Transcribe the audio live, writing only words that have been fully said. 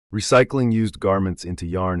Recycling used garments into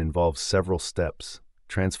yarn involves several steps,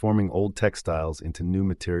 transforming old textiles into new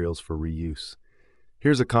materials for reuse.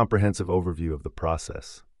 Here's a comprehensive overview of the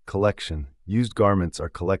process. Collection. Used garments are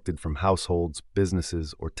collected from households,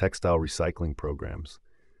 businesses, or textile recycling programs.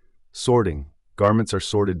 Sorting. Garments are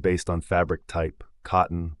sorted based on fabric type,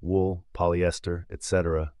 cotton, wool, polyester,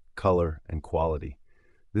 etc., color, and quality.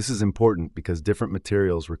 This is important because different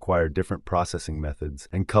materials require different processing methods,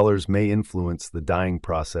 and colors may influence the dyeing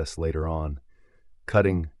process later on.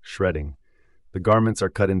 Cutting, shredding. The garments are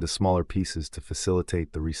cut into smaller pieces to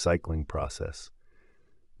facilitate the recycling process.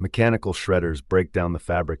 Mechanical shredders break down the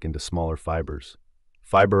fabric into smaller fibers.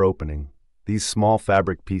 Fiber opening. These small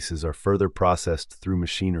fabric pieces are further processed through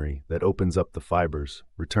machinery that opens up the fibers,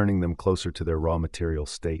 returning them closer to their raw material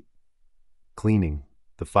state. Cleaning.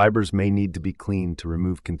 The fibers may need to be cleaned to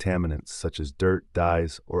remove contaminants such as dirt,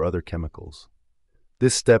 dyes, or other chemicals.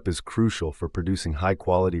 This step is crucial for producing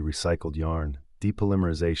high-quality recycled yarn.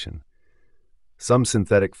 Depolymerization. Some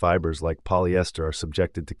synthetic fibers like polyester are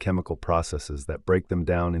subjected to chemical processes that break them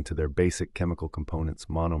down into their basic chemical components,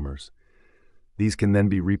 monomers. These can then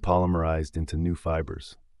be repolymerized into new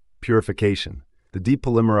fibers. Purification. The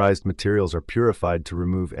depolymerized materials are purified to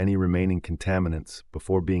remove any remaining contaminants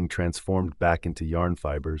before being transformed back into yarn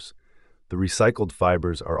fibers. The recycled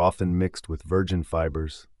fibers are often mixed with virgin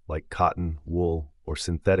fibers, like cotton, wool, or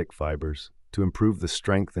synthetic fibers, to improve the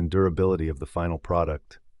strength and durability of the final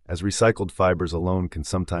product, as recycled fibers alone can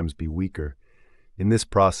sometimes be weaker. In this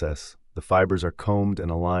process, the fibers are combed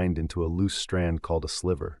and aligned into a loose strand called a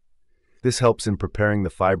sliver. This helps in preparing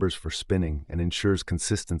the fibers for spinning and ensures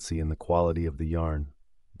consistency in the quality of the yarn.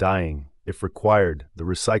 Dyeing. If required, the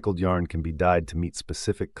recycled yarn can be dyed to meet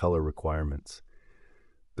specific color requirements.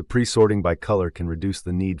 The pre-sorting by color can reduce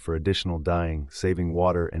the need for additional dyeing, saving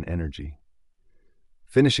water and energy.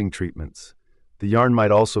 Finishing treatments. The yarn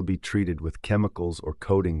might also be treated with chemicals or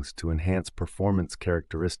coatings to enhance performance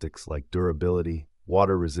characteristics like durability,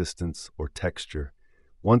 water resistance, or texture.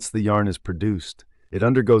 Once the yarn is produced, it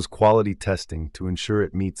undergoes quality testing to ensure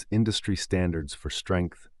it meets industry standards for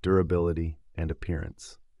strength, durability, and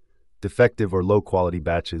appearance. Defective or low-quality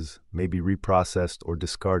batches may be reprocessed or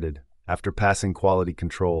discarded. After passing quality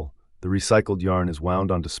control, the recycled yarn is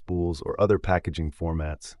wound onto spools or other packaging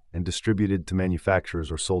formats and distributed to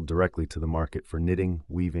manufacturers or sold directly to the market for knitting,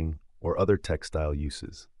 weaving, or other textile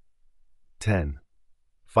uses. 10.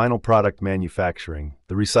 Final product manufacturing.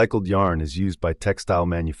 The recycled yarn is used by textile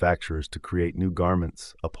manufacturers to create new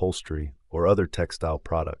garments, upholstery, or other textile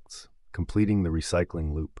products, completing the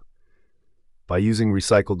recycling loop. By using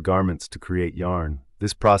recycled garments to create yarn,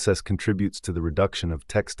 this process contributes to the reduction of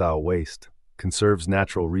textile waste, conserves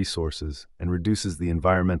natural resources, and reduces the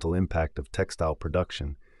environmental impact of textile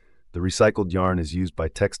production. The recycled yarn is used by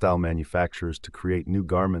textile manufacturers to create new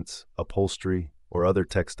garments, upholstery, or other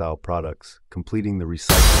textile products, completing the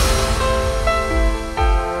recycling.